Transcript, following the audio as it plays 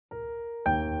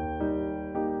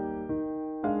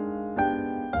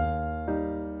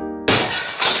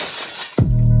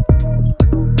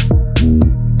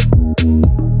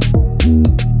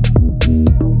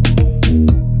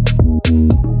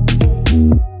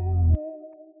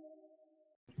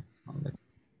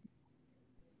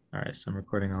right, so I'm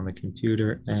recording on the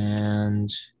computer and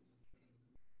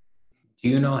Do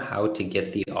you know how to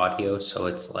get the audio so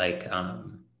it's like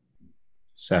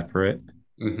separate.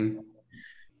 mhm.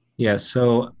 Yeah,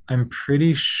 so I'm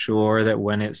pretty sure that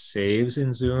when it saves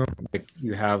in Zoom, like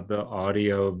you have the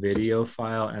audio video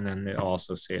file and then it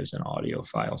also saves an audio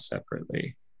file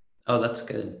separately. Oh, that's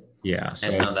good. Yeah, I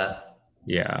didn't know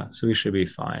that. so we should be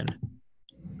fine.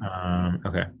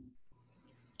 Okay.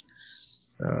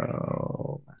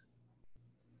 So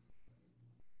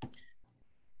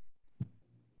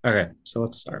so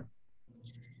let's start.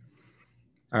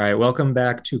 All right, welcome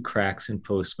back to Cracks in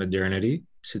Postmodernity.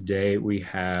 Today we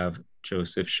have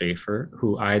Joseph Schaefer,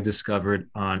 who I discovered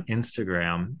on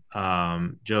Instagram.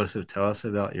 Joseph, tell us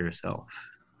about yourself.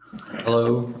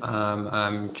 Hello,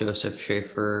 I'm Joseph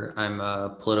Schaefer. I'm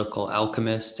a political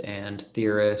alchemist and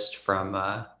theorist from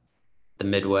the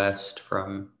Midwest,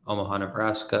 from Omaha,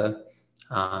 Nebraska.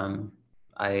 Um,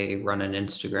 I run an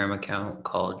Instagram account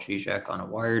called Zizek on a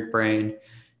Wired Brain,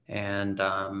 and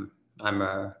I'm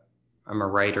a I'm a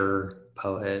writer,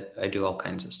 poet. I do all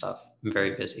kinds of stuff. I'm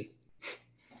very busy.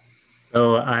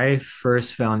 So I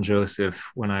first found Joseph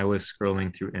when I was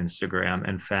scrolling through Instagram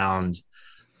and found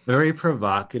a very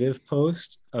provocative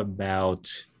post about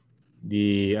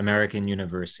the American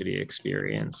university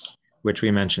experience, which we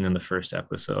mentioned in the first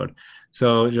episode.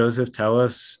 So Joseph, tell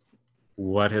us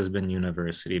what has been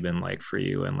university been like for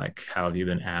you and like how have you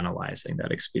been analyzing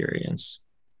that experience?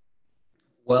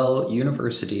 Well,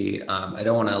 university, I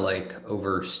don't want to like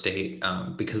overstate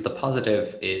because the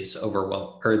positive is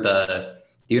the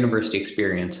university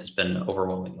experience has been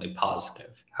overwhelmingly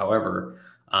positive. However,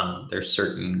 there's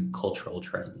certain cultural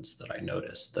trends that I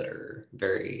noticed that are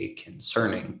very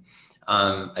concerning.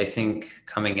 I think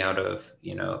coming out of,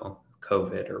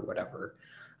 COVID or whatever,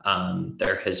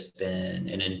 there has been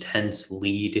an intense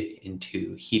lead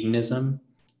into hedonism.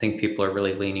 I think people are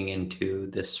really leaning into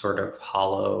this sort of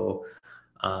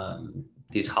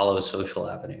these hollow social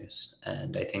avenues.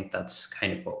 And I think that's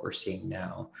kind of what we're seeing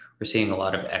now. We're seeing a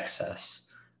lot of excess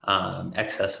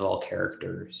of all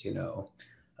characters,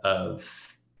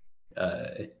 of, uh,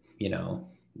 you know,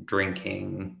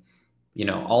 drinking,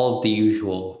 all of the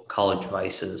usual college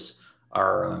vices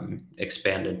are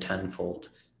expanded tenfold.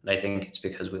 And I think it's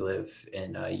because we live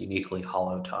in uniquely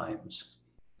hollow times.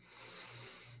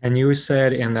 And you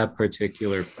said in that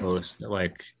particular post that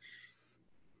like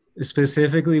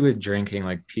specifically with drinking,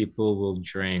 like people will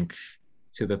drink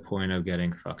to the point of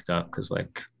getting fucked up because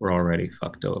like we're already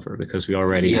fucked over because we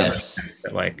already have a sense Yes.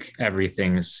 that like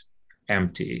everything's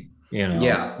empty, you know.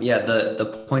 Yeah.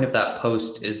 The point of that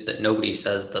post is that nobody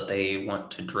says that they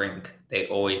want to drink. They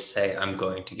always say, "I'm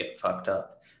going to get fucked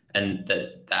up," and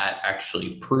that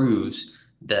actually proves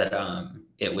that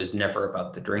it was never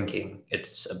about the drinking.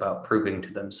 It's about proving to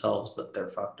themselves that they're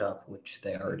fucked up, which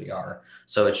they already are.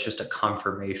 So it's just a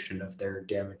confirmation of their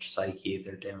damaged psyche,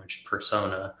 their damaged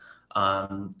persona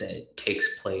that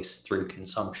takes place through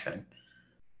consumption.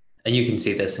 And you can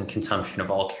see this in consumption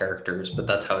of all characters, but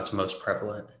that's how it's most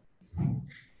prevalent.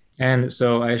 And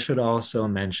so I should also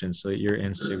mention, so your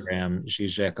Instagram,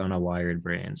 Zizek on a wired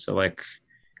brain. So like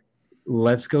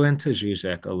let's go into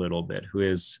Zizek a little bit, who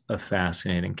is a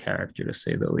fascinating character to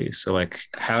say the least. So like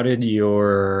how did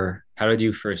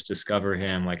you first discover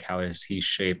him? Like how has he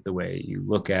shaped the way you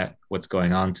look at what's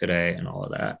going on today and all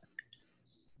of that?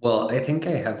 Well, I think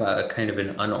I have a kind of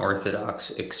an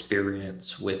unorthodox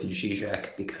experience with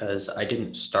Zizek because I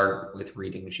didn't start with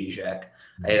reading Zizek.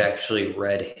 I had actually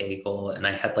read Hegel and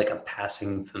I had like a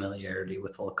passing familiarity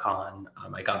with Lacan.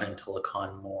 I got into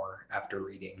Lacan more after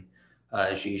reading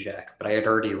Zizek, but I had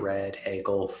already read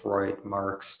Hegel, Freud,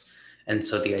 Marx. And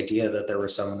so the idea that there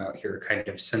was someone out here kind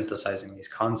of synthesizing these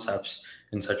concepts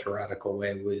in such a radical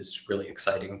way was really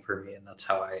exciting for me. And that's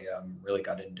how I really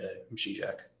got into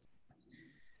Zizek.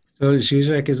 So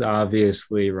Zizek is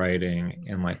obviously writing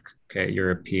in like okay,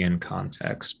 European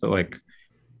context, but like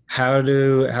how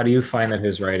do you find that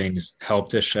his writings help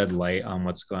to shed light on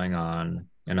what's going on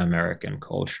in American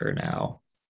culture now?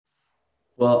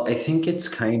 Well, I think it's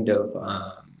kind of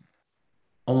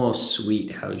almost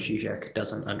sweet how Zizek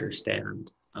doesn't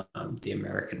understand the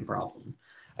American problem.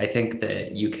 I think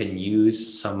that you can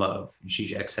use some of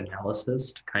Zizek's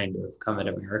analysis to kind of come at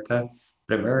America,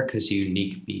 but America's a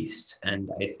unique beast.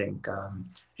 And I think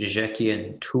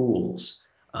Zizekian tools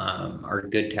are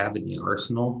good to have in the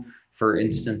arsenal. For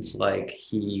instance, like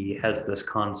he has this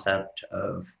concept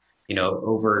of,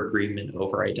 over agreement,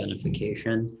 over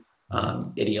identification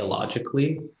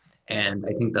ideologically, and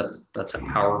I think that's a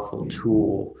powerful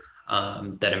tool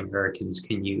that Americans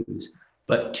can use.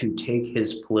 But to take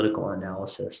his political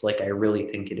analysis, like I really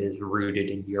think it is rooted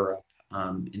in Europe.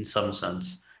 in some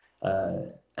sense. Uh,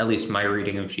 at least my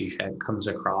reading of Zizek comes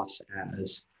across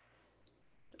as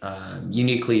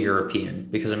uniquely European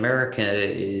because America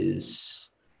is,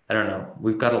 I don't know,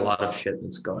 we've got a lot of shit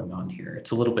that's going on here.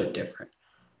 It's a little bit different.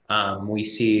 We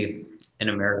see in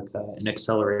America an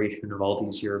acceleration of all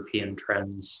these European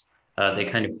trends. They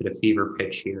kind of hit a fever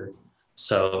pitch here.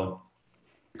 So,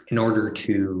 in order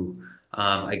to,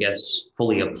 I guess,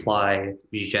 fully apply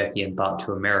Zizekian thought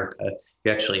to America,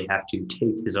 you actually have to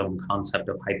take his own concept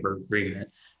of hyper agreement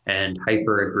and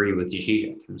hyper agree with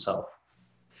Zizek himself.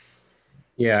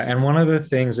 Yeah, and one of the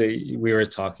things that we were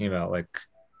talking about, like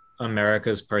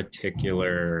America's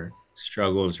particular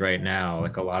struggles right now,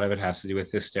 like a lot of it has to do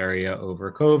with hysteria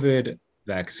over COVID,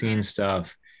 vaccine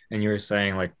stuff. And you were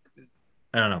saying, like,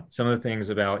 I don't know, some of the things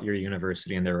about your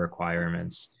university and their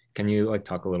requirements. Can you like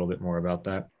talk a little bit more about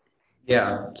that?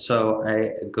 Yeah, so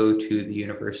I go to the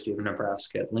University of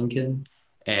Nebraska at Lincoln,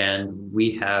 and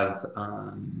we have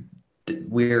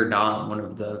we're not one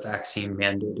of the vaccine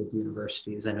mandated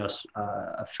universities. I know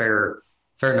a fair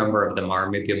number of them are,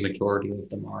 maybe a majority of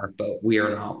them are, but we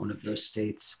are not one of those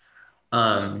states.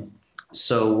 Um,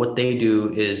 so what they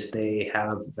do is they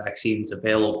have vaccines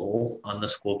available on the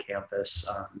school campus,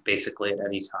 basically at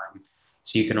any time.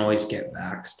 So you can always get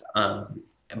vaxxed.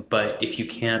 But if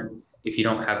you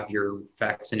don't have your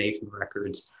vaccination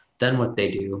records, then what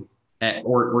they do,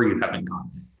 or you haven't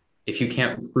gotten it. If you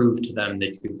can't prove to them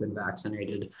that you've been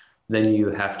vaccinated, then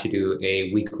you have to do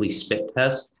a weekly spit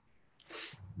test.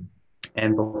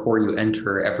 And before you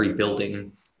enter every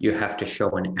building, you have to show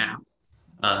an app.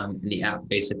 The app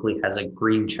basically has a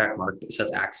green check mark that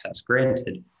says access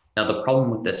granted. Now, the problem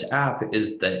with this app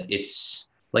is that it's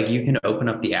like you can open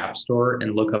up the App Store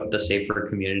and look up the Safer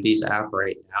Communities app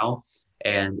right now,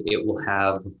 and it will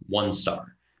have 1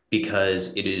 star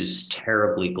because it is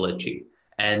terribly glitchy.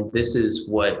 And this is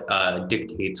what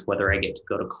dictates whether I get to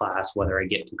go to class, whether I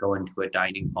get to go into a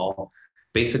dining hall.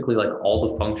 Basically, like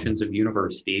all the functions of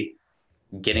university,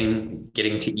 getting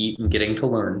to eat and getting to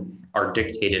learn are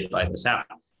dictated by this app.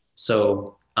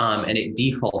 So and it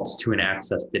defaults to an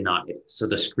access denied. So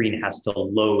the screen has to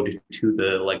load to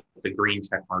the green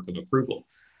check mark of approval.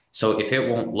 So if it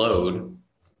won't load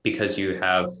because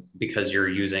you're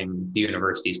using the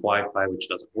university's Wi-Fi, which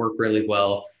doesn't work really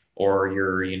well, or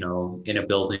you're in a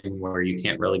building where you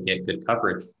can't really get good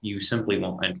coverage, you simply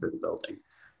won't enter the building.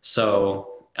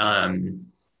 So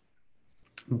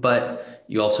but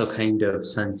you also kind of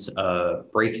sense a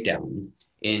breakdown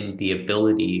in the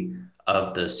ability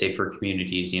of the Safer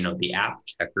Communities, the app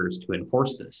checkers to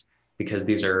enforce this, because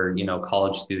these are,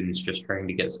 college students just trying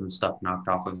to get some stuff knocked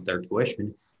off of their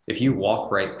tuition. If you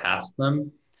walk right past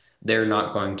them, they're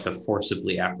not going to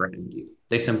forcibly apprehend you.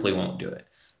 They simply won't do it.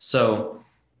 So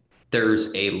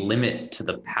there's a limit to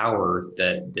the power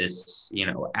that this,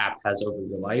 app has over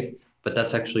your life, but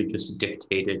that's actually just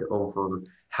dictated over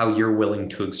how you're willing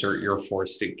to exert your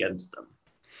force against them.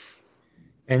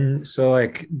 And so,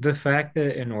 like, the fact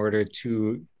that in order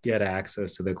to get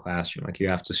access to the classroom, like, you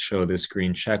have to show this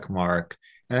green check mark,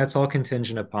 and that's all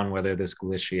contingent upon whether this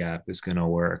glitchy app is going to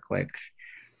work. Like,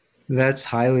 that's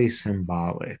highly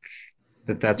symbolic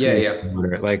that's Yeah, what yeah. you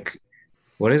order. Like,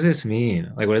 what does this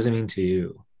mean? Like, what does it mean to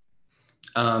you?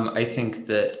 I think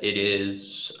that it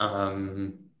is.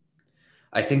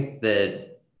 I think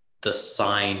that the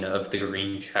sign of the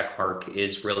green check mark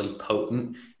is really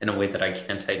potent in a way that I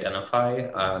can't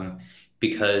identify,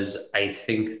 because I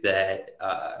think that,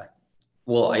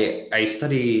 well, I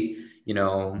study,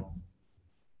 I'm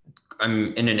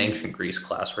in an ancient Greece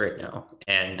class right now,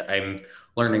 and I'm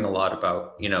learning a lot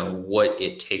about, what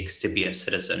it takes to be a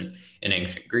citizen in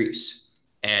ancient Greece.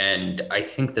 And I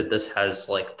think that this has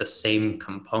like the same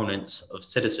components of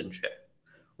citizenship,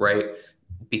 right?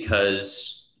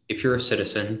 Because if you're a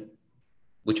citizen,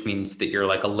 which means that you're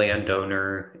like a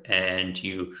landowner and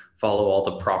you follow all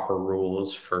the proper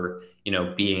rules for,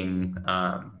 being,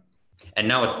 and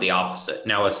now it's the opposite.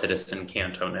 Now a citizen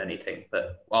can't own anything,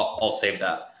 but I'll save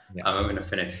that. Yeah. I'm going to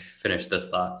finish this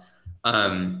thought.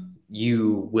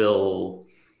 You will,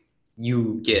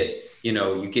 you get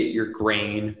your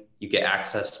grain, you get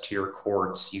access to your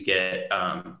courts, you get,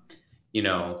 you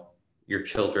know, your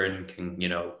children can,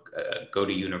 go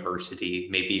to university,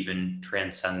 maybe even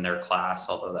transcend their class,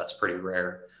 although that's pretty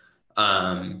rare.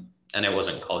 And it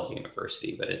wasn't called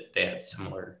university, but they had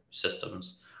similar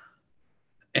systems.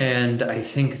 And I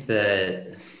think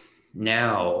that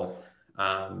now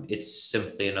it's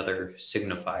simply another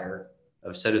signifier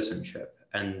of citizenship,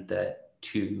 and that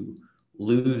to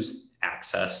lose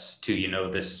access to,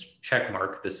 this check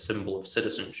mark, this symbol of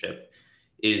citizenship,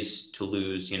 is to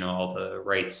lose, all the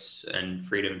rights and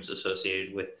freedoms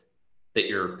associated with that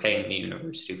you're paying the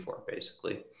university for,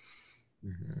 basically.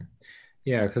 Mhm.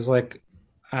 Yeah, because like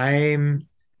I'm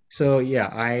so yeah,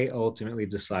 I ultimately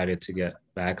decided to get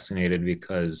vaccinated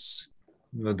because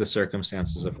of the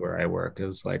circumstances of where I work. It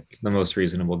was like the most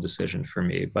reasonable decision for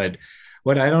me. But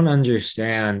what I don't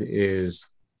understand is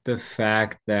the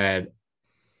fact that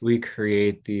we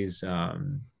create these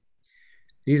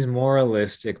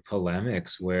moralistic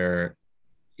polemics where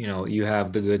you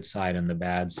have the good side and the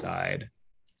bad side.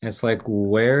 It's like,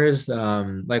 where is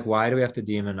like, why do we have to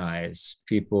demonize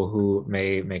people who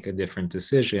may make a different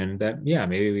decision that, yeah,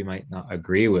 maybe we might not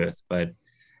agree with, but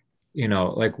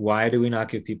like, why do we not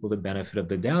give people the benefit of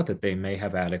the doubt that they may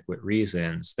have adequate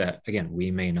reasons that, again,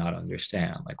 we may not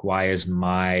understand? Like, why is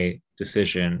my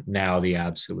decision now the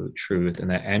absolute truth, and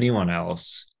that anyone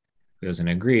else who doesn't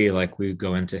agree, like, we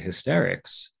go into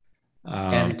hysterics?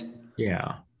 Um, And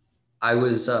yeah. I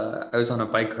was on a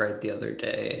bike ride the other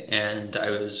day, and I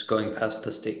was going past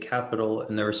the state capitol,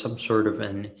 and there was some sort of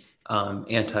an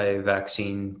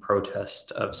anti-vaccine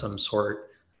protest of some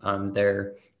sort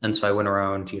there. And so I went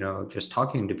around, just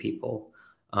talking to people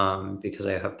because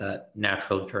I have that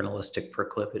natural journalistic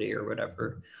proclivity or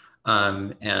whatever.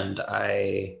 And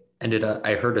I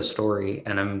heard a story,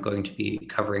 and I'm going to be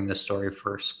covering the story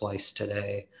for Splice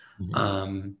today. Mhm.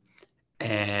 Um,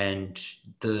 and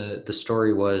the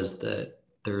story was that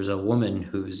there's a woman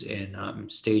who's in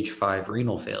stage 5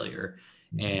 renal failure,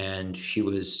 Mhm. and she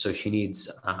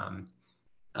needs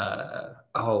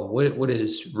what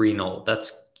is renal?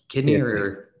 That's kidney Kidney.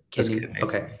 or That's kidney? kidney.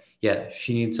 Okay, yeah,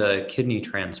 she needs a kidney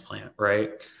transplant,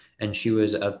 right? And she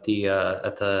was at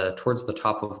the towards the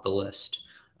top of the list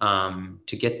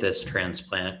to get this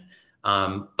transplant,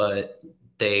 but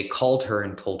they called her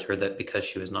and told her that because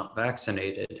she was not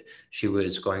vaccinated,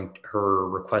 her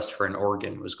request for an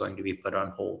organ was going to be put on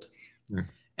hold. Mm.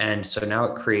 And so now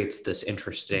it creates this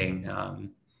interesting,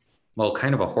 well,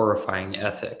 kind of a horrifying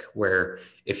ethic where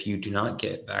if you do not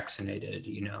get vaccinated,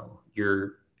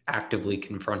 you're actively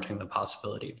confronting the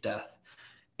possibility of death.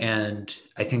 And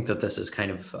I think that this is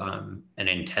kind of an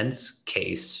intense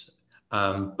case,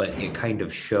 but it kind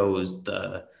of shows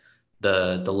the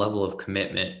level of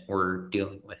commitment we're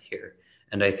dealing with here.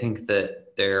 And I think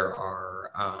that there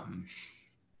are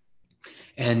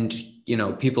and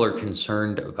people are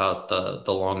concerned about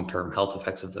the long-term health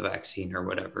effects of the vaccine or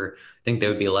whatever. I think they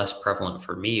would be less prevalent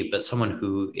for me, but someone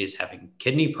who is having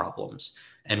kidney problems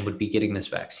and would be getting this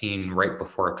vaccine right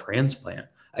before a transplant,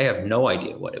 I have no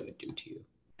idea what it would do to you.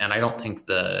 And I don't think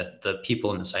the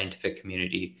people in the scientific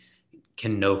community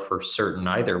can know for certain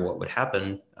either what would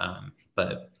happen.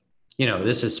 But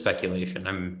this is speculation.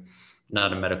 I'm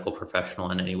not a medical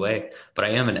professional in any way, but I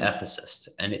am an ethicist,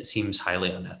 and it seems highly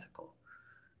unethical.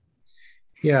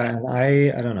 Yeah, and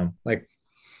I don't know. Like,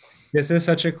 this is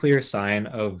such a clear sign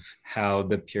of how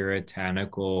the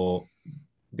puritanical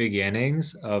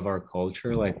beginnings of our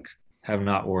culture like have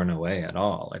not worn away at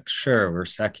all. Like, sure, we're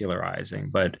secularizing,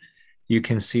 but you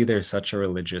can see there's such a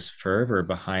religious fervor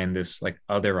behind this like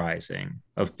otherizing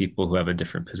of people who have a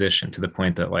different position, to the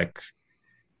point that like,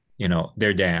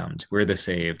 they're damned, we're the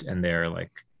saved, and they're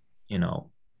like, you know,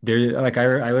 they're like,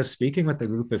 I was speaking with a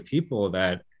group of people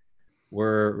that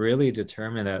were really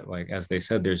determined that, like, as they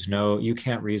said, you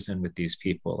can't reason with these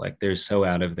people, like they're so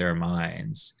out of their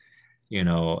minds,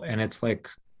 and it's like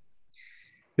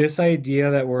this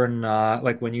idea that we're not,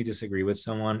 like, when you disagree with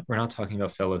someone, we're not talking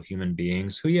about fellow human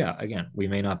beings who, yeah, again, we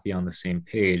may not be on the same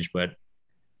page, but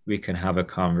we can have a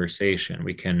conversation.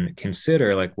 We can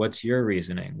consider, like, what's your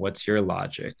reasoning, what's your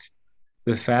logic.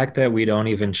 The fact that we don't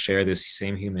even share this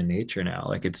same human nature now,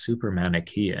 like, it's super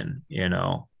Manichaean,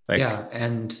 like. Yeah,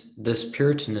 and this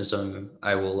Puritanism,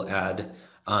 I will add,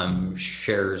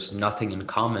 shares nothing in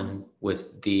common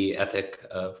with the ethic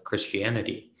of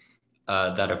Christianity,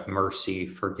 that of mercy,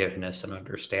 forgiveness, and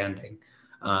understanding.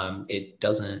 It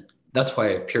doesn't, that's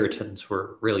why Puritans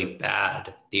were really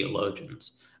bad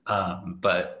theologians.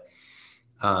 But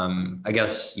I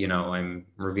guess, I'm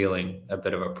revealing a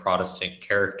bit of a Protestant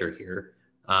character here.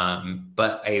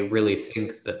 But I really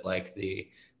think that like the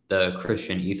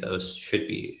Christian ethos should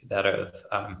be that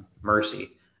of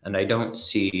mercy. And I don't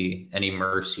see any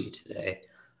mercy today.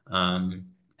 And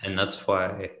that's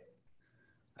why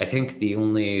I think the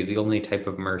only type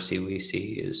of mercy we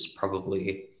see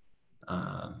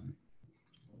um,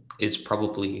 is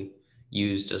probably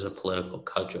used as a political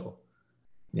cudgel.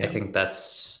 I Yeah. think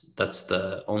that's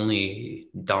the only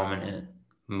dominant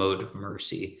mode of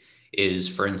mercy is,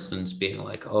 for instance, being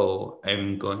like, oh,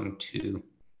 I'm going to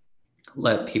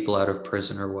let people out of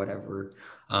prison or whatever,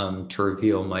 to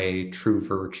reveal my true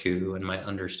virtue and my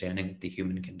understanding of the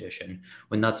human condition,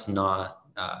 when that's not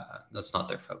That's not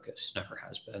their focus. Never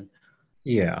has been.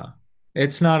 Yeah.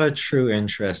 It's not a true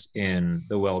interest in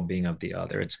the well-being of the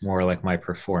other. It's more like my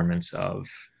performance of,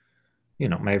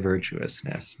 my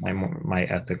virtuousness, my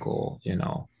ethical,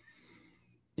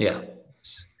 Yeah,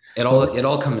 But it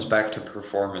all comes back to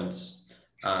performance.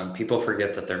 People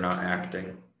forget that they're not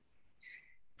acting.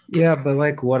 yeah, but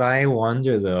like what I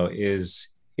wonder though is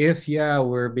if yeah,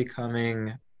 we're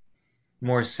becoming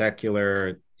more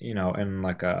secular, and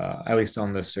like at least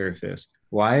on the surface,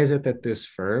 why is it that this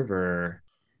fervor,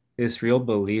 this real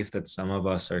belief that some of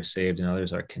us are saved and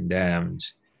others are condemned,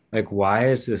 like why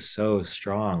is this so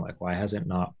strong? Like why has it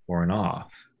not worn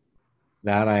off?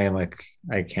 That I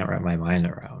can't wrap my mind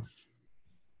around.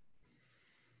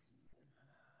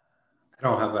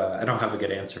 I don't have a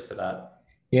good answer for that.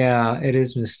 Yeah, it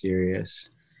is mysterious,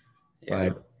 Yeah.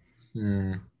 but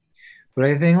hmm. But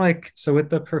I think like so with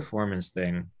the performance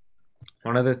thing,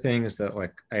 one of the things that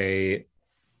like I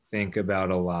think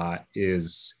about a lot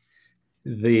is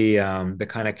the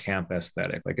kind of camp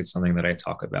aesthetic. Like it's something that I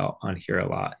talk about on here a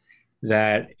lot.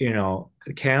 That,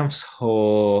 camp's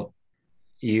whole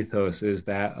ethos is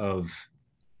that of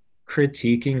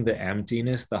critiquing the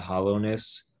emptiness, the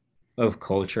hollowness of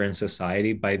culture and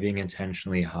society by being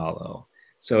intentionally hollow.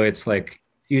 So it's like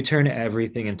you turn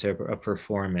everything into a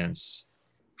performance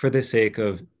for the sake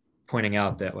of pointing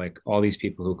out that like all these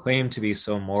people who claim to be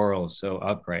so moral, so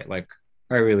upright, like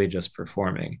are really just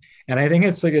performing. And I think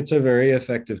it's a very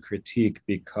effective critique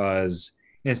because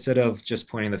instead of just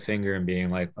pointing the finger and being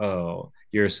like, oh,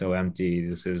 you're so empty,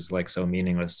 this is like so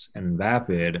meaningless and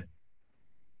vapid,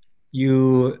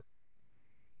 you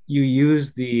you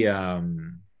use the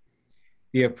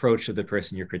approach of the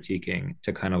person you're critiquing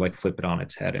to kind of like flip it on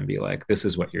its head and be like, this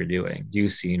is what you're doing. Do you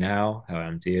see now how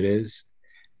empty it is?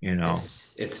 You know?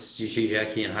 It's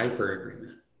Zizeki hyper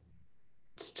agreement.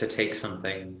 It's to take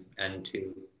something and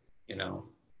to, you know,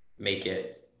 make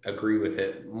it agree with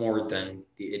it more than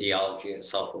the ideology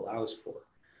itself allows for.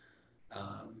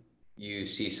 Um, you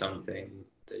see something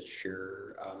that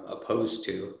you're opposed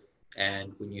to,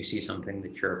 and when you see something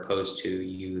that you're opposed to,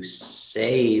 you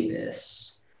say this.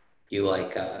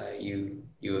 You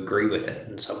you agree with it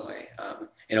in some way,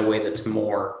 in a way that's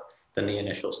more than the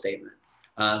initial statement.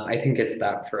 I think it's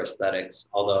that for aesthetics,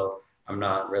 although I'm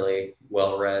not really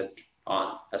well read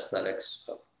on aesthetics.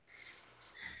 So.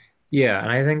 Yeah.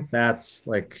 And I think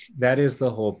that is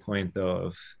the whole point though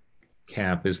of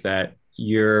camp is that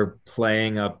you're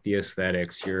playing up the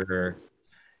aesthetics. You're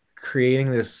creating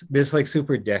this like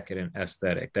super decadent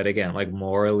aesthetic that again, like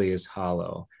morally is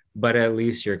hollow, but at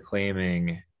least you're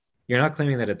not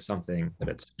claiming that it's something that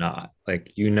it's not.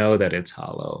 Like that it's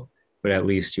hollow, but at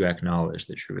least you acknowledge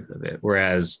the truth of it.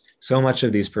 Whereas so much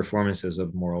of these performances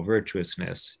of moral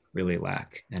virtuousness really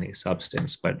lack any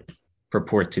substance, but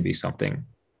purport to be something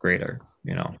greater.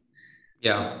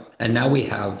 Yeah, and now we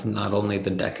have not only the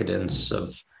decadence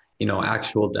of,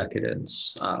 actual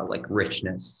decadence, like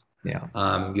richness. Yeah.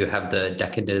 You have the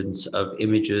decadence of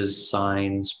images,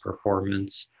 signs,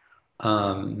 performance,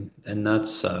 and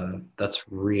that's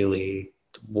really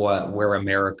where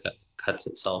America cuts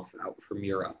itself out from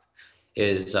Europe.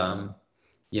 Is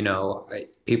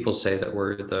people say that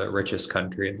we're the richest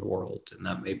country in the world, and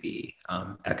that may be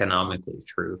economically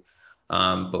true,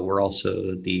 but we're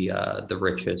also the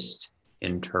richest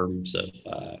in terms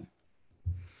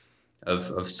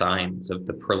of signs of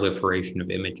the proliferation of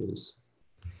images.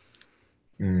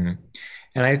 Mm.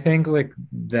 And I think like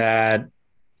that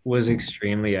was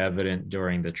extremely evident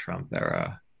during the Trump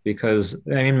era because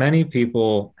I mean many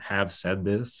people have said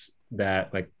this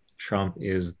that like Trump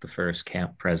is the first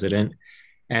camp president.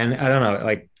 And I don't know,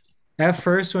 like at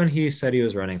first when he said he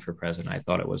was running for president, I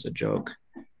thought it was a joke.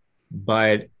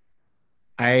 But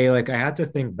I had to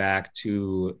think back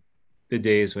to the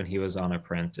days when he was on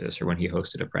Apprentice or when he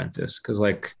hosted Apprentice because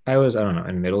like I don't know,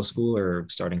 in middle school or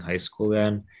starting high school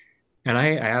then. And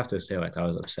I have to say, like, I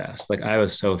was obsessed. Like, I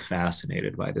was so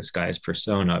fascinated by this guy's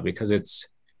persona because it's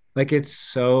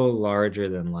so larger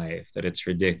than life that it's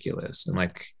ridiculous. And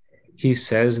like, he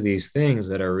says these things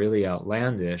that are really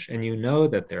outlandish, and you know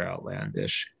that they're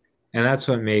outlandish. And that's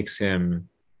what makes him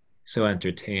so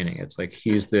entertaining. It's like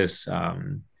he's this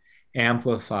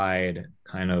amplified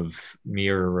kind of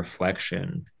mirror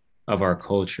reflection of our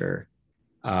culture.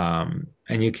 And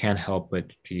you can't help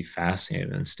but be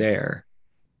fascinated and stare.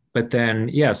 But then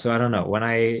yeah, so I don't know,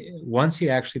 once he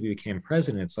actually became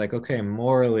president, it's like okay,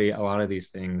 morally a lot of these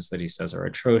things that he says are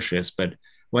atrocious, but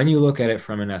when you look at it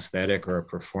from an aesthetic or a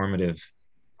performative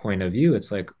point of view,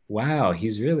 it's like wow,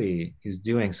 he's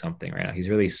doing something right now, he's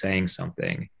really saying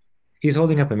something, he's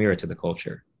holding up a mirror to the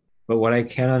culture. But what I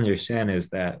can understand is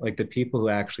that like the people who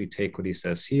actually take what he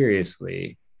says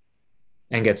seriously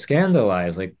and get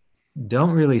scandalized, like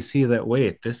don't really see that,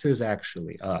 wait, this is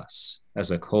actually us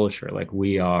as a culture. Like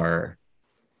we are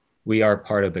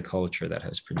part of the culture that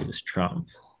has produced Trump.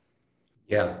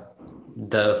 Yeah.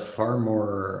 The far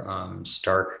more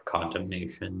stark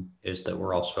condemnation is that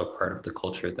we're also a part of the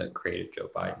culture that created Joe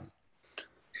Biden.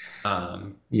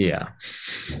 Um, Yeah.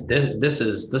 this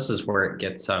is where it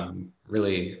gets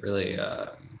really really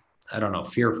I don't know,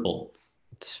 fearful.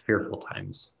 It's fearful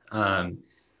times,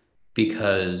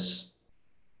 because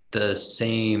the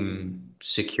same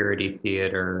security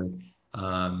theater,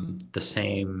 the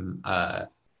same I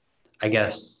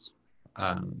guess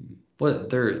what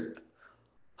their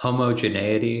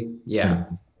homogeneity, yeah,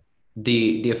 Mhm.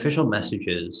 the official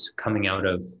messages coming out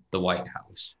of the White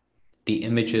House, the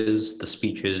images, the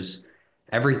speeches,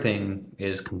 everything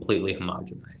is completely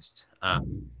homogenized.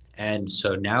 And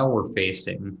so now we're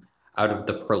facing, out of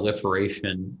the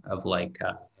proliferation of like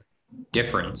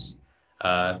difference,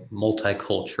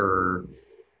 multicultural,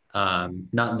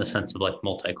 not in the sense of like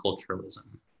multiculturalism,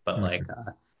 but like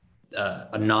Mhm.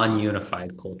 a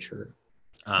non-unified culture.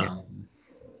 Yeah. Um,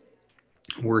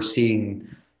 we're seeing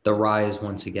the rise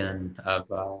once again of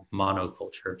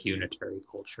monoculture, of unitary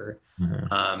culture.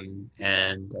 Mhm.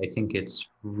 And I think it's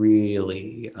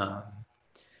really,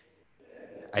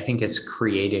 I think it's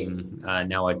creating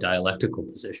now a dialectical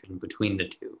position between the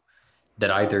two,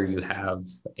 that either you have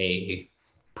a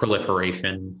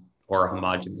proliferation or a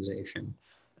homogenization.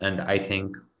 And I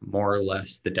think more or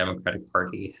less the Democratic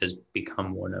Party has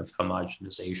become one of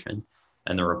homogenization,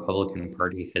 and the Republican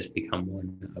Party has become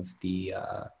one of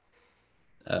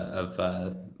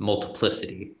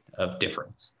multiplicity of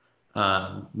difference,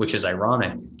 which is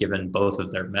ironic given both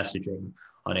of their messaging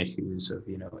on issues of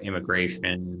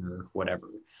immigration or whatever.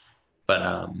 But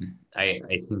I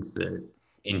think that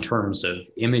in terms of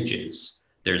images,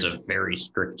 there's a very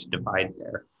strict divide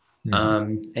there.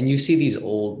 Mhm. And you see these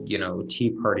old, Tea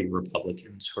Party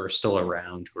Republicans who are still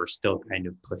around, who are still kind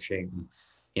of pushing,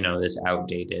 this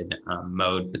outdated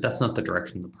mode. But that's not the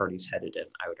direction the party's headed in,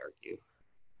 I would argue.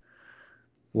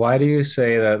 Why do you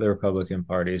say that the Republican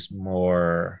Party is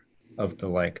more of the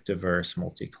like diverse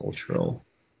multicultural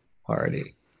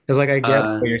party? Because like I get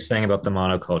Uh, what you're saying about the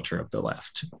monoculture of the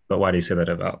left, but why do you say that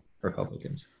about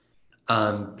Republicans?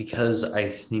 because I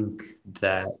think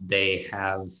that they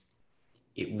have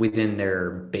within their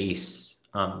base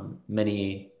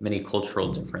many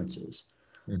cultural differences,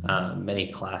 Mhm.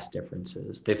 many class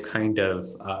differences. They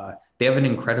have an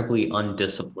incredibly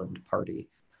undisciplined party,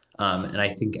 and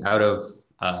I think out of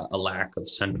a lack of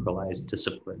centralized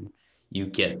discipline, you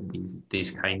get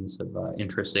these kinds of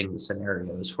interesting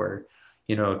scenarios where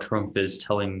Trump is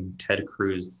telling Ted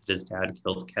Cruz that his dad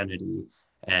killed Kennedy,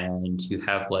 and you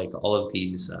have like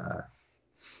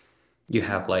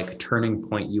Turning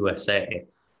Point USA,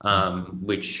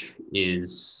 which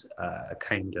is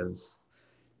kind of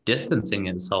distancing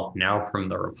itself now from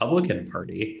the Republican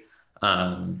Party.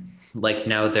 Like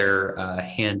now they're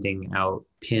handing out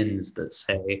pins that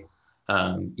say,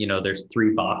 there's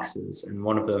three boxes, and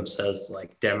one of them says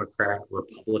like Democrat,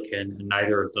 Republican, and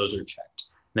neither of those are checked.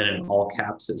 Then in all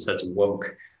caps it says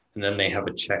woke, and then they have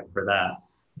a check for that.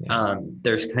 Yeah.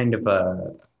 There's kind of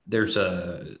a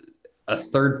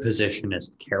third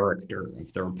positionist character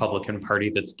of the Republican Party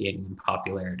that's gaining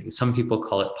popularity. Some people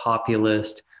call it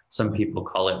populist, some people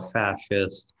call it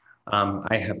fascist.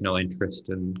 I have no interest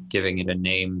in giving it a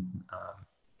name,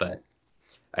 but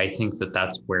I think that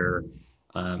that's where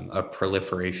a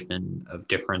proliferation of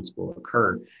difference will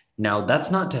occur. Now, that's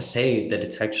not to say that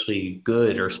it's actually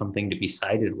good or something to be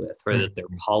sided with, or that their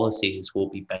Mhm. policies will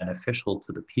be beneficial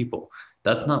to the people.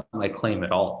 That's not my claim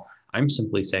at all. I'm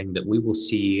simply saying that we will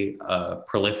see a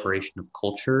proliferation of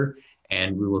culture,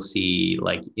 and we will see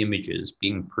like images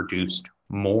being produced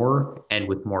more and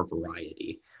with more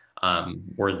variety,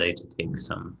 were they to take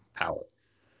some power.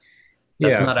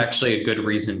 That's Yeah. not actually a good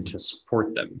reason to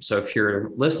support them. So if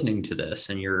you're listening to this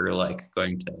and you're like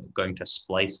going to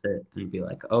splice it and be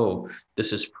like, "Oh,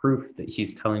 this is proof that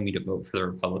he's telling me to vote for the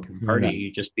Republican Party," No,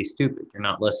 you just be stupid. You're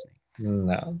not listening.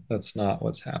 no, that's not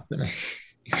what's happening.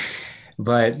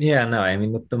 But yeah, no, I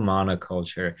mean with the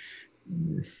monoculture,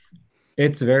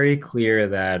 it's very clear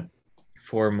that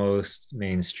for most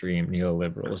mainstream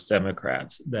neoliberals,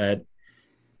 Democrats, that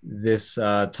this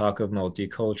talk of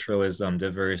multiculturalism,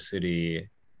 diversity,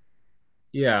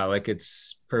 yeah, like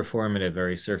it's performative,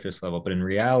 very surface level, but in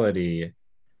reality,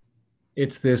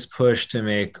 it's this push to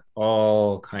make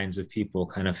all kinds of people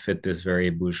kind of fit this very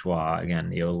bourgeois,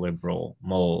 again, neoliberal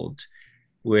mold,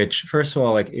 which, first of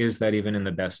all, like, is that even in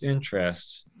the best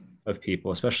interest? of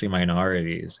people, especially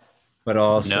minorities, but No.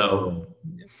 also,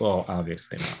 well,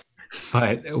 obviously not.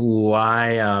 But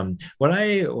why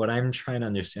what I'm trying to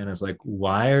understand is like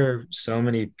why are so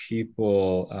many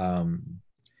people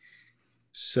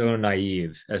so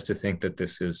naive as to think that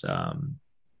this is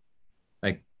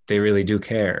like they really do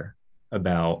care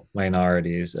about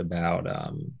minorities, about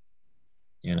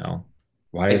you know,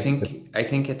 why I is it think I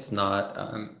think it's not.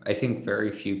 I think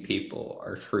very few people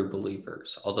are true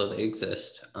believers, although they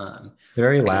exist.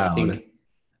 very I loud, think,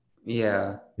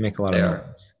 yeah, make a lot of they are.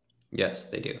 noise. Yes,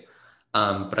 they do.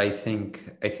 But I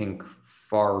think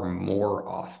far more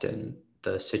often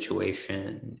the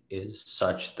situation is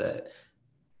such that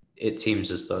it seems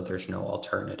as though there's no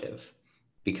alternative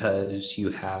because you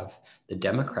have the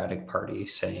Democratic Party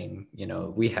saying,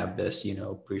 we have this,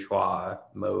 bourgeois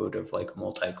mode of like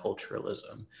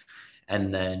multiculturalism,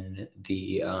 and then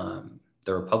the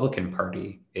Republican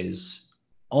Party is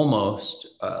almost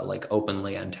like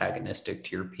openly antagonistic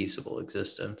to your peaceable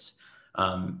existence,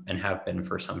 and have been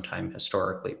for some time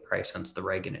historically, probably since the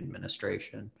Reagan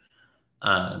administration.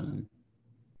 Um,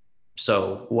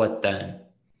 so what then?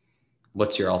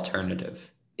 What's your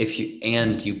alternative? If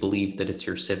you believe that it's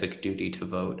your civic duty to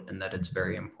vote and that it's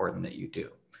very important that you do.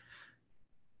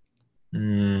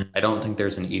 Mm, I don't think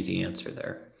there's an easy answer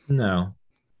there. no,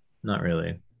 not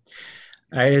really.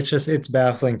 It's just it's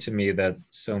baffling to me that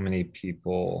so many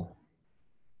people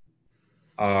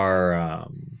are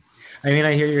I mean,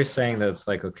 I hear you're saying that it's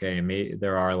like okay,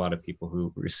 there are a lot of people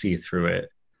who see through it.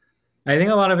 I think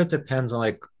a lot of it depends on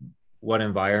like what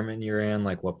environment you're in,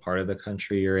 like what part of the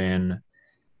country you're in,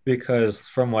 because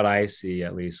from what I see,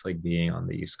 at least like being on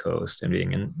the East Coast and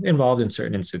being involved in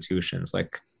certain institutions,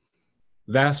 like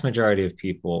vast majority of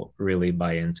people really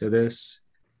buy into this.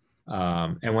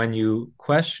 And when you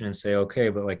question and say, okay,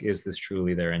 but like, is this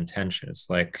truly their intention? It's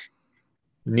like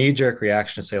knee-jerk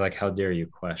reaction to say, like, how dare you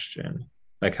question?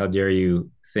 Like, how dare you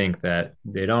think that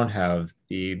they don't have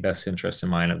the best interest in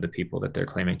mind of the people that they're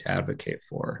claiming to advocate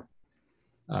for?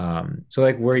 So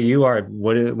like where you are,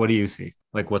 what do you see?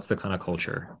 Like, what's the kind of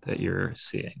culture that you're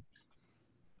seeing?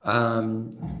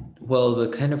 Well, the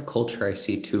kind of culture I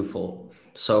see twofold.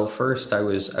 So first, I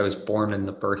was born in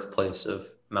the birthplace of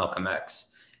Malcolm X,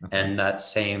 Okay. and that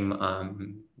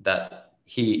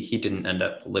he didn't end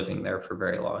up living there for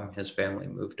very long. His family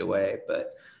moved away,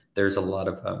 but there's a lot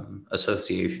of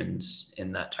associations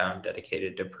in that town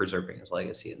dedicated to preserving his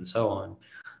legacy and so on.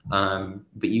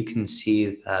 But you can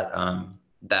see that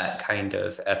that kind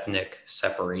of ethnic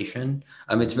separation.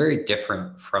 It's very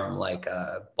different from like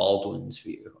Baldwin's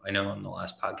view. I know on the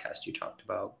last podcast you talked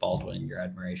about Baldwin, your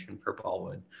admiration for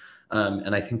Baldwin.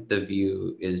 And I think the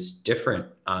view is different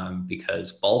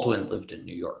because Baldwin lived in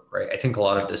New York, right? I think a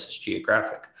lot of this is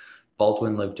geographic.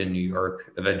 Baldwin lived in New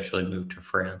York, eventually moved to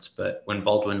France. But when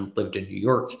Baldwin lived in New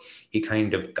York, he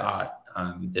kind of got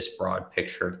this broad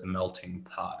picture of the melting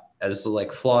pot. As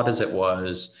like flawed as it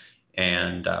was,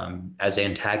 and as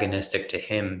antagonistic to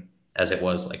him as it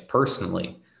was like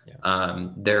personally, Yeah.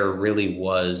 there really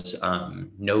was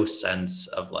no sense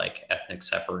of like ethnic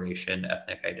separation,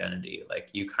 ethnic identity. Like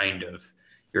you're kind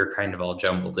of all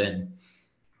jumbled in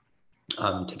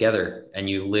together, and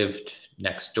you lived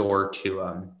next door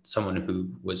to someone who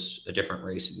was a different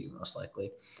race of you, most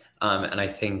likely. And I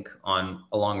think on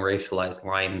along racialized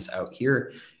lines out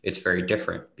here, it's very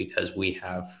different because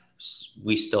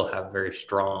we still have very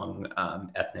strong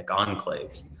ethnic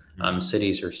enclaves.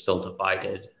 Cities are still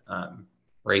divided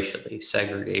racially.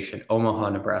 Segregation. Omaha,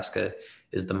 Nebraska,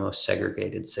 is the most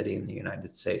segregated city in the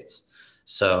United States.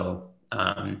 So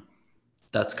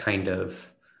that's kind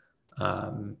of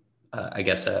I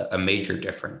guess a major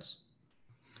difference.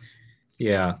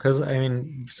 Yeah, because I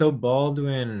mean, so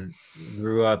Baldwin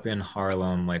grew up in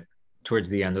Harlem, like towards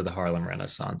the end of the Harlem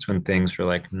Renaissance, when things were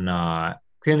like not,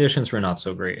 conditions were not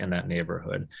so great in that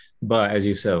neighborhood. But as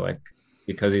you said, like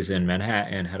because he's in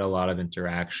Manhattan, had a lot of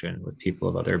interaction with people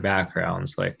of other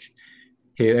backgrounds. Like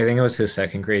I think it was his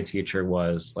second grade teacher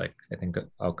was like, I think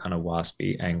a kind of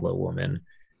waspy Anglo woman.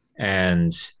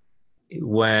 And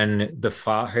when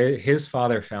his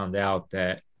father found out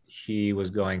that he was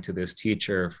going to this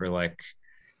teacher for like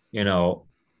you know,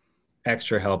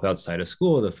 extra help outside of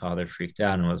school, the father freaked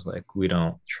out and was like, we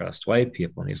don't trust white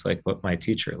people. And he's like, but my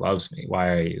teacher loves me. Why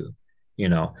are you,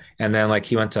 And then like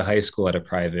he went to high school at a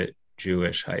private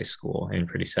Jewish high school and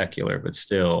pretty secular, but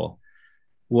still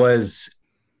was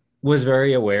was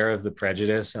very aware of the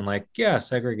prejudice and like, yeah,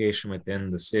 segregation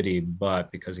within the city,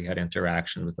 but because he had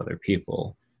interaction with other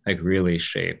people, like really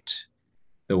shaped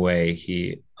the way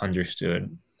he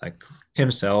understood like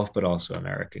himself, but also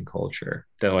American culture.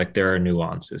 That like there are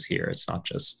nuances here. It's not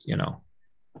just.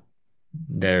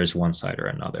 there's one side or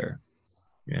another,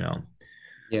 you know.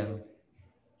 Yeah.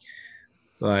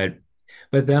 But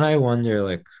then I wonder,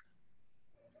 like,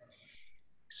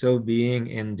 so being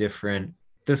in different,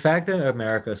 the fact that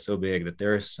America is so big that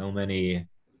there are so many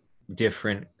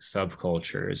different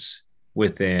subcultures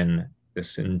within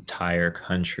this entire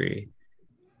country,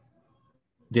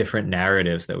 different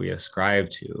narratives that we ascribe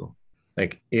to.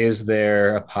 Like, is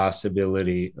there a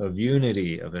possibility of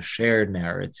unity, of a shared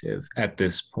narrative at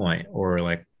this point? Or,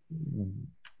 like,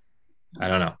 I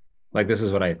don't know. Like, this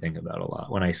is what I think about a lot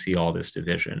when I see all this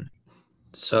division.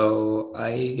 So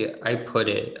I put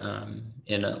it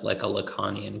in a like a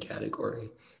Lacanian category.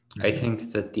 I Mhm.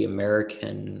 think that the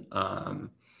American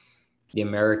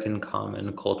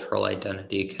common cultural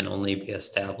identity can only be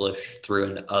established through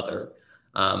an other.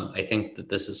 I think that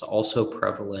this is also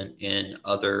prevalent in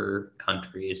other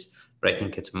countries, but I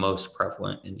think it's most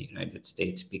prevalent in the United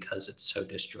States because it's so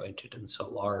disjointed and so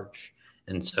large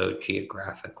and so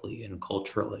geographically and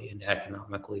culturally and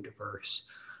economically diverse.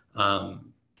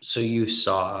 So you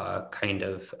saw kind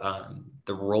of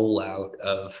the rollout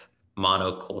of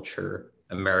monoculture,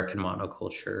 American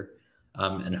monoculture,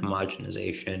 and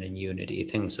homogenization and unity,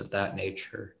 things of that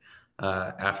nature.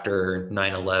 After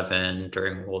 9/11,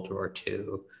 during World War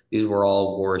II, these were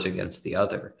all wars against the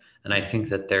other. And I think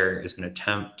that there is an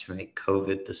attempt to make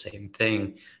COVID the same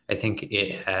thing. I think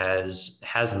it has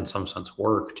in some sense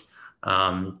worked.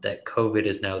 That COVID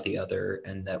is now the other,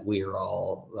 and that we are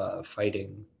all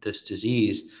fighting this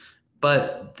disease.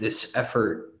 But this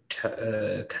effort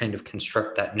to kind of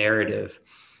construct that narrative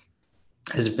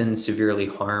has been severely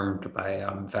harmed by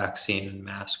vaccine and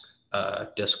mask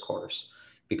discourse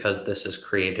because this has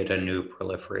created a new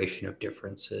proliferation of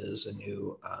differences, a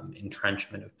new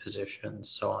entrenchment of positions,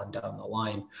 so on down the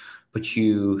line. But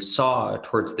you saw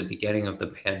towards the beginning of the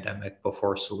pandemic,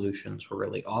 before solutions were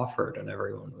really offered and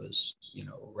everyone was,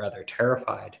 rather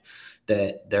terrified,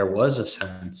 that there was a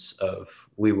sense of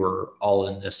we were all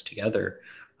in this together,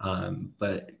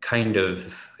 but kind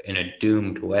of in a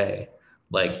doomed way,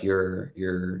 like you're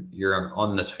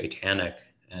on the Titanic,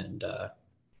 and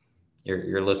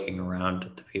you're looking around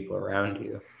at the people around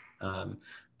you. Um,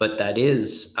 but that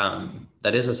is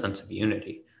a sense of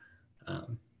unity.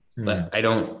 Hmm. But I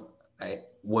don't.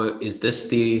 What is this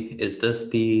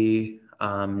the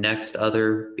next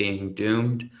other being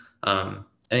doomed? I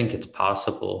think it's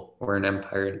possible. We're an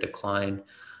empire in decline,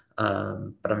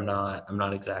 but I'm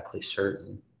not exactly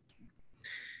certain.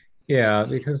 Yeah,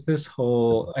 because this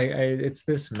whole it's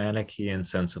this Manichaean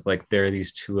sense of like there are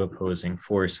these two opposing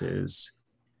forces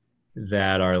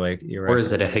that are like Or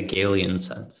is it a Hegelian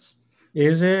sense?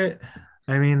 is it?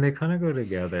 I mean, they kind of go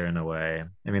together in a way.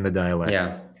 I mean, the dialect.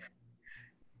 Yeah.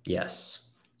 Yes.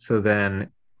 So then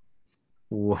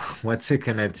what's it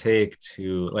gonna take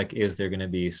to like is there gonna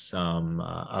be some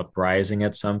uprising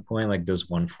at some point? Like does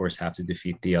one force have to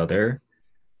defeat the other?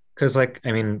 Because like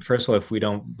I mean, first of all, if we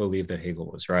don't believe that Hegel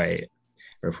was right,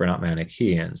 or if we're not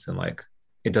Manichaeans, then like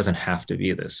it doesn't have to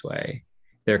be this way.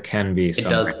 There can be It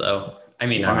some does though. I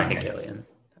mean, I'm a why. Hegelian.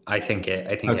 I think it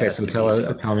Okay, has so to be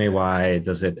so. tell me why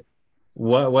does it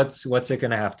what's it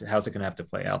gonna have to how's it gonna have to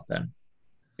play out then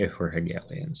if we're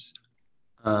Hegelians?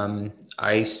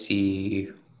 I see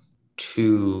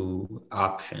two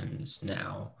options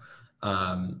now.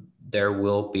 There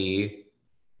will be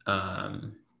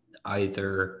um,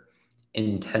 either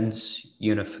intense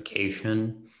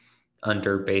unification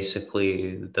under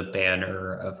basically the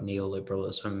banner of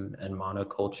neoliberalism and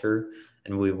monoculture,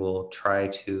 and we will try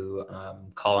to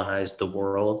colonize the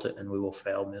world, and we will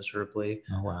fail miserably.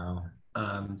 Oh wow.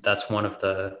 That's one of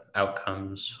the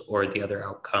outcomes, or the other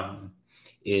outcome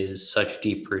is such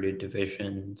deep-rooted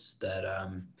divisions that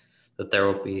that there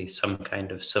will be some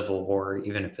kind of civil war,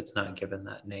 even if it's not given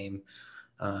that name,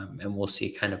 and we'll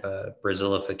see kind of a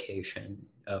Brazilification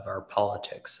of our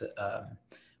politics,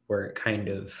 where it kind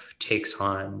of takes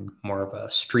on more of a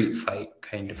street fight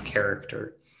kind of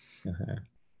character. Okay.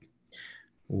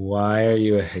 Why are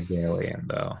you a Hegelian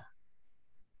though?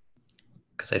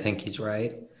 Because I think he's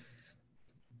right.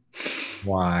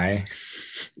 Why?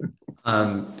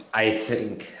 I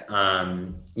think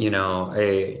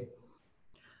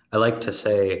I like to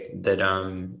say that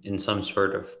in some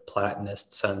sort of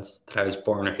Platonist sense that I was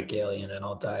born a Hegelian and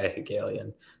I'll die a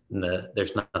Hegelian, and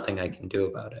there's nothing I can do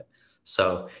about it.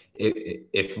 So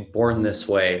if born this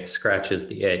way scratches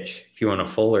the itch, if you want a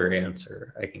fuller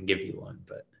answer, I can give you one.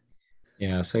 But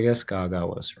Yeah, so I guess Gaga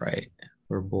was right.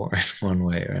 We're born one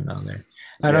way or another.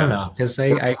 I don't yeah, know because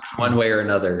we're I one can't. way or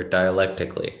another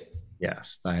dialectically.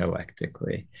 Yes,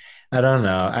 dialectically. I don't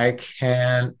know. I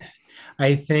can't.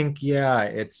 I think yeah,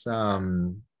 it's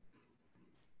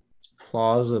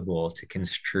plausible to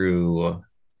construe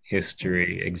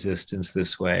history existence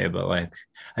this way, but like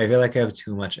I feel like I have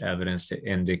too much evidence to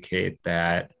indicate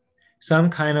that some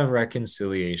kind of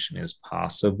reconciliation is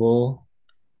possible.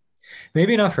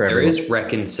 Maybe not for There everyone. is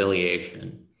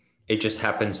reconciliation. It just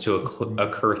happens to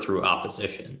occur through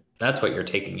opposition. That's what you're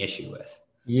taking issue with.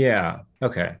 Yeah.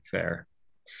 Okay. Fair.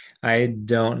 I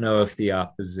don't know if the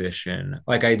opposition,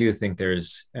 like, I do think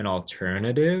there's an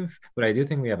alternative, but I do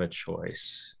think we have a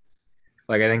choice.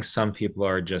 Like, I think some people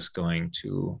are just going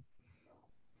to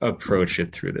approach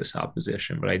it through this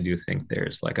opposition, but I do think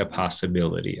there's like a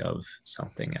possibility of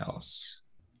something else.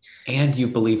 And you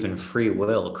believe in free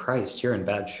will. Christ, you're in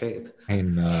bad shape. I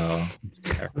know.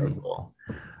 Terrible.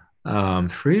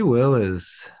 Free will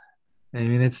is, I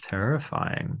mean, it's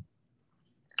terrifying.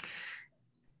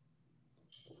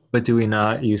 But do we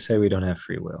not? You say we don't have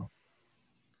free will.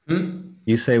 Hmm?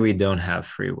 You say we don't have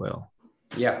free will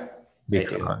Yeah, I do.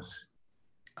 because,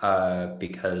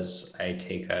 Because I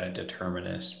take a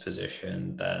determinist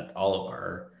position that all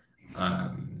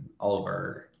of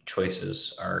our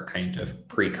choices are kind of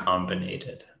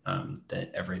pre-combinated.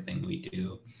 That everything we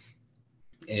do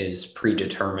is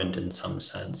predetermined in some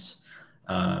sense,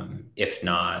 if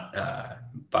not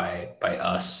by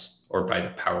us or by the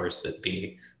powers that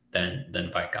be, then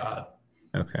by God.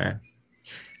 okay.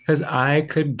 Because I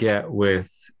could get with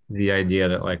the idea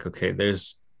that, like, okay,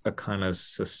 there's a kind of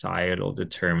societal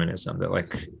determinism that,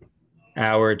 like,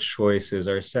 our choices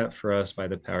are set for us by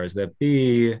the powers that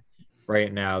be.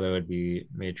 Right now, there would be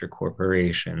major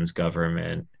corporations,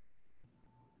 government,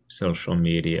 social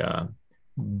media.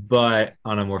 But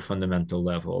on a more fundamental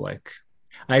level, like,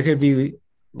 I could be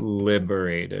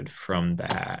liberated from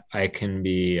that. I can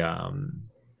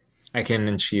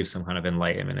achieve some kind of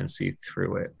enlightenment and see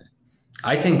through it.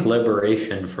 I think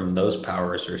liberation from those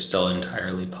powers are still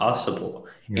entirely possible.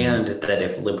 Hmm. And that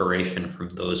if liberation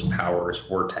from those powers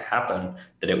were to happen,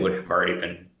 that it would have already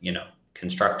been,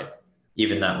 constructed.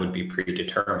 Even that would be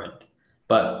predetermined.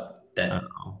 But that,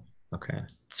 Oh, okay.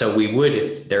 so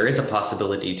there is a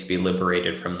possibility to be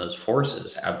liberated from those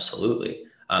forces. Absolutely.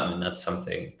 And that's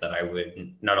something that I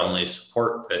would not only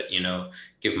support, but,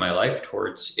 give my life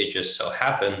towards. It just so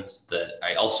happens that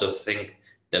I also think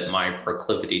that my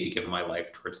proclivity to give my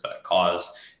life towards that cause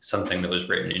is something that was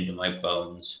written into my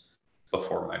bones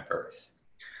before my birth.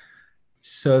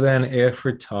 So then, if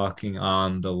we're talking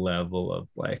on the level of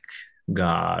like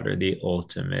God or the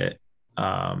ultimate,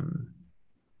 um,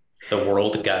 The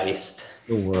world geist.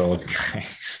 the world,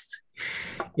 guys,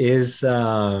 is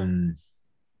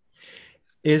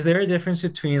is there a difference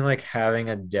between like having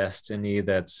a destiny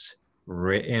that's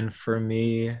written for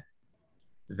me,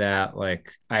 that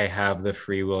like I have the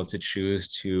free will to choose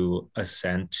to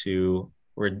assent to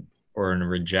or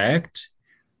reject,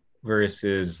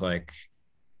 versus like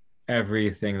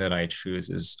everything that I choose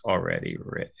is already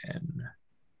written?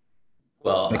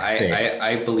 Well, Like fate.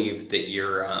 I believe that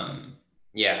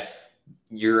yeah,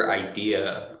 your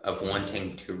idea of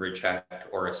wanting to reject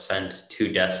or assent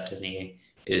to destiny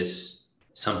is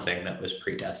something that was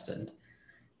predestined.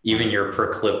 Even your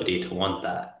proclivity to want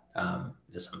that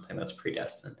is something that's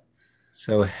predestined.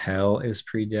 So hell is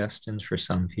predestined for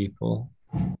some people.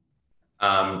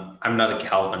 I'm not a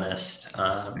Calvinist.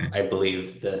 Okay. I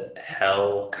believe that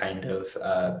hell kind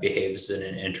of behaves in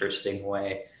an interesting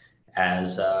way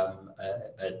as a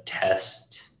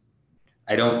test.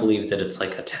 I don't believe that it's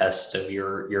like a test of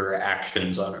your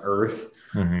actions on Earth,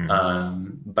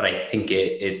 Mhm. but I think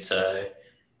it's a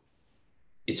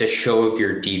show of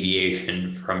your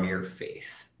deviation from your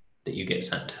faith that you get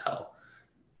sent to hell.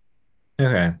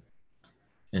 Okay.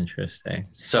 Interesting.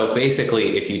 So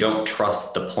basically, if you don't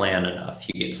trust the plan enough,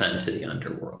 you get sent to the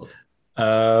underworld.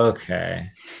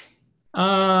 Okay.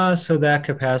 So that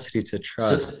capacity to So,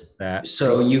 trust that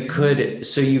so pretty you good. could,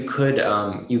 so you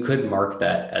could mark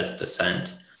that as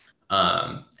dissent,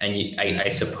 and I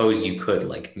suppose you could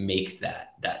like make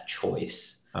that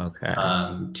choice Okay.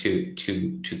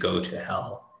 to go to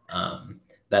hell.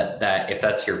 That if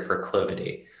that's your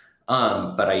proclivity,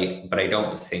 but I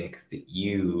don't think that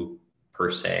you per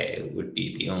se would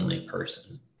be the only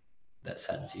person that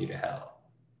sends you to hell.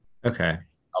 Okay. A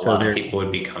So lot of there, people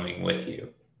would be coming with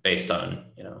you based on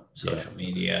yeah. social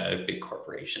media, big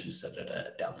corporations,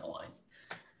 down the line.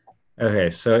 Okay.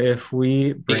 So if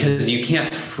we bring, Because you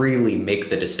can't freely make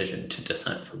the decision to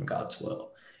dissent from God's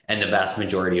will, and the vast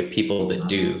majority of people that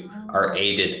do are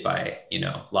aided by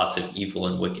lots of evil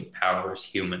and wicked powers,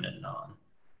 human and non.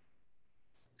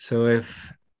 so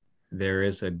if there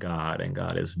is a God and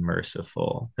God is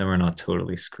merciful, then we're not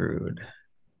totally screwed.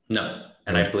 No,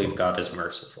 and We're I believe totally, God is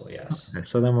merciful. Yes. okay.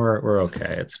 So then we're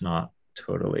okay. It's not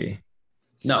totally.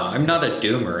 No, I'm not a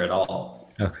doomer at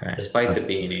all. Okay. Despite the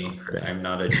That's beanie, comforting. I'm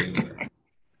not a doomer.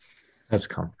 That's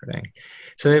comforting.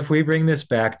 So if we bring this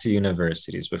back to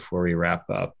universities before we wrap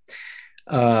up,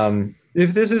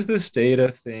 if this is the state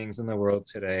of things in the world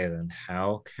today, then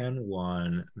how can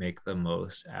one make the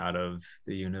most out of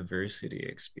the university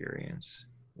experience?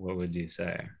 What would you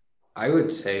say? I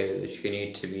would say that you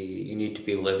need to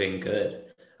be living good.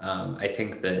 I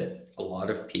think that a lot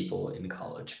of people in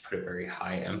college put a very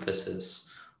high emphasis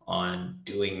on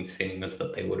doing things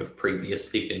that they would have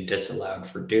previously been disallowed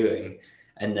for doing,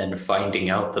 and then finding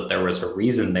out that there was a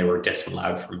reason they were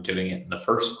disallowed from doing it in the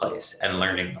first place and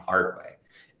learning the hard way.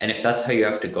 And if that's how you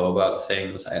have to go about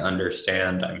things, I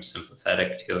understand. I'm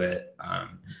sympathetic to it.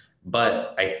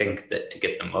 But I think that to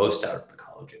get the most out of the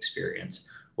college experience,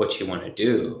 what you want to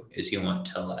do is you want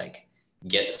to like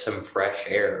get some fresh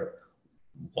air,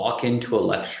 walk into a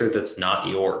lecture that's not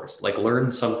yours, like learn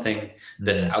something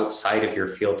that's Mm, outside of your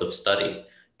field of study,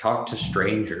 talk to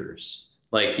strangers.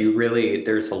 Like you really,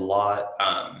 there's a lot.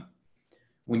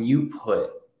 When you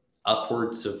put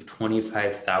upwards of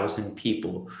 25,000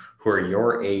 people who are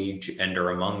your age and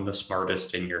are among the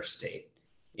smartest in your state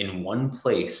in one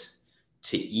place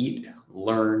to eat,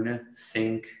 learn,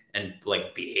 think, and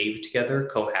like behave together,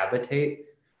 cohabitate,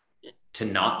 to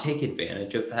not take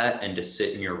advantage of that and to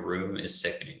sit in your room is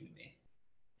sickening to me.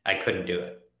 I couldn't do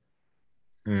it.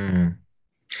 mm.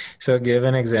 So give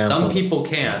an Some example. people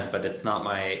can, but it's not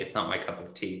my cup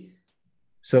of tea.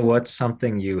 So what's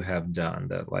something you have done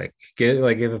that give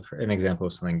an example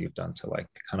of something you've done to like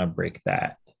kind of break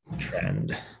that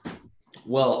trend?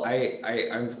 Well, I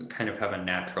kind of have a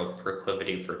natural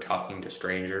proclivity for talking to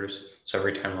strangers. So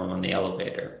every time I'm on the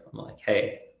elevator, I'm like,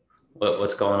 "Hey,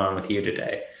 what's going on with you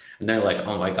today?" And they're like,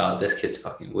 "Oh my God, this kid's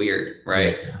fucking weird," Yeah.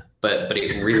 right? But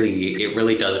it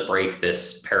really does break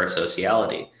this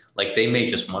parasociality. Like they may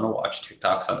just want to watch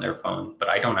TikToks on their phone, but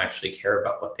I don't actually care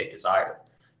about what they desire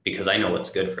because I know what's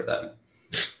good for them.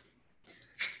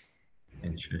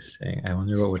 Interesting. I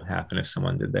wonder what would happen if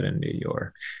someone did that in New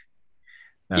York.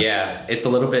 That's Yeah, it's a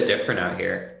little bit different out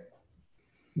here.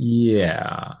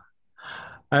 yeah.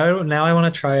 I don't now I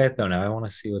want to try it though. Now I want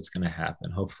to see what's going to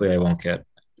happen. Hopefully I won't get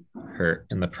hurt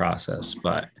in the process,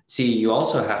 but See, you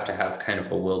also have to have kind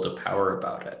of a will to power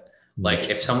about it. Like which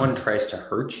if someone tries to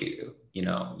hurt you,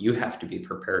 you have to be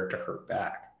prepared to hurt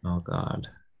back. oh God,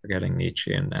 we're getting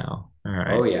Nietzschean now. All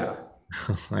Oh right. yeah.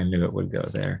 I knew it would go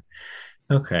there.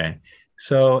 Okay.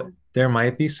 So there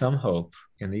might be some hope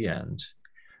in the end,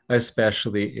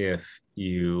 especially if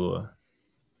you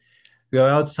go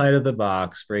outside of the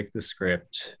box, break the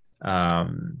script,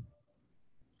 um,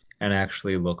 and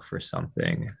actually look for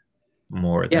something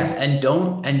more Yeah, than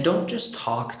and don't just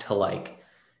talk to like,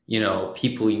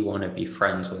 people you want to be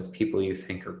friends with, people you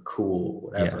think are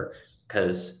cool, yeah. whatever.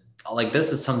 Because like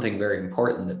this is something very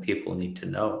important that people need to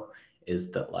know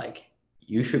is that like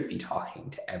you should be talking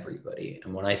to everybody.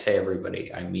 And when I say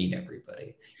everybody, I mean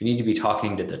everybody. You need to be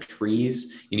talking to the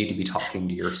trees, you need to be talking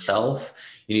to yourself,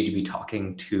 you need to be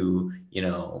talking to,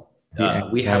 The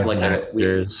we have like a we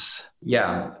anti-vaxxers,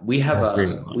 yeah, we have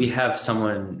everyone.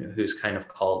 someone who's kind of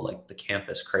called like the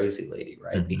campus crazy lady,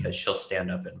 right? Mhm. Because she'll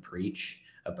stand up and preach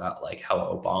about like how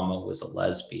Obama was a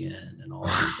lesbian and all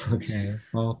of these things. Okay.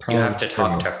 Well, You have probably to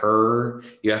talk true. to her.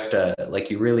 You have to like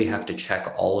you really have to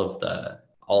check all of the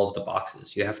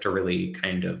boxes. You have to really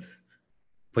kind of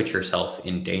put yourself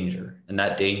in danger, and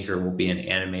that danger will be an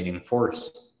animating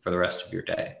force for the rest of your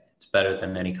day. It's better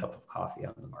than any cup of coffee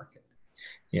on the market.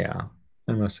 Yeah,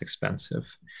 and less expensive.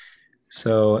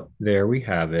 So there we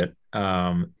have it.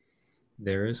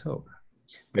 There is hope.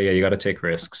 But yeah, you got to take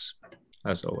risks,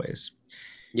 as always.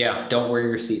 Yeah, don't wear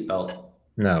your seatbelt.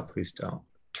 No, please don't,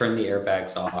 Turn the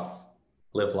airbags off,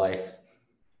 live life.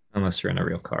 unless you're in a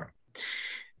real car.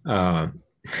 Um,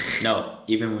 No,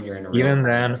 even when you're in a real even car,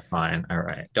 then, fine. All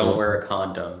right. don't wear a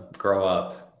condom, grow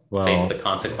up, face Well, the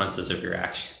consequences of your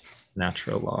actions.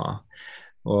 natural law.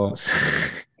 Well, so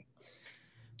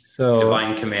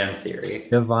Divine command theory.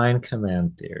 divine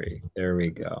command theory. There we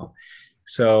go.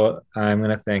 So I'm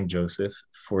going to thank Joseph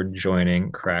for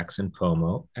joining Cracks and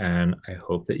Pomo, and I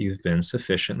hope that you've been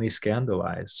sufficiently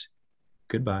scandalized.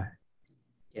 Goodbye.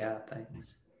 Yeah,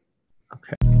 thanks.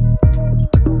 Okay.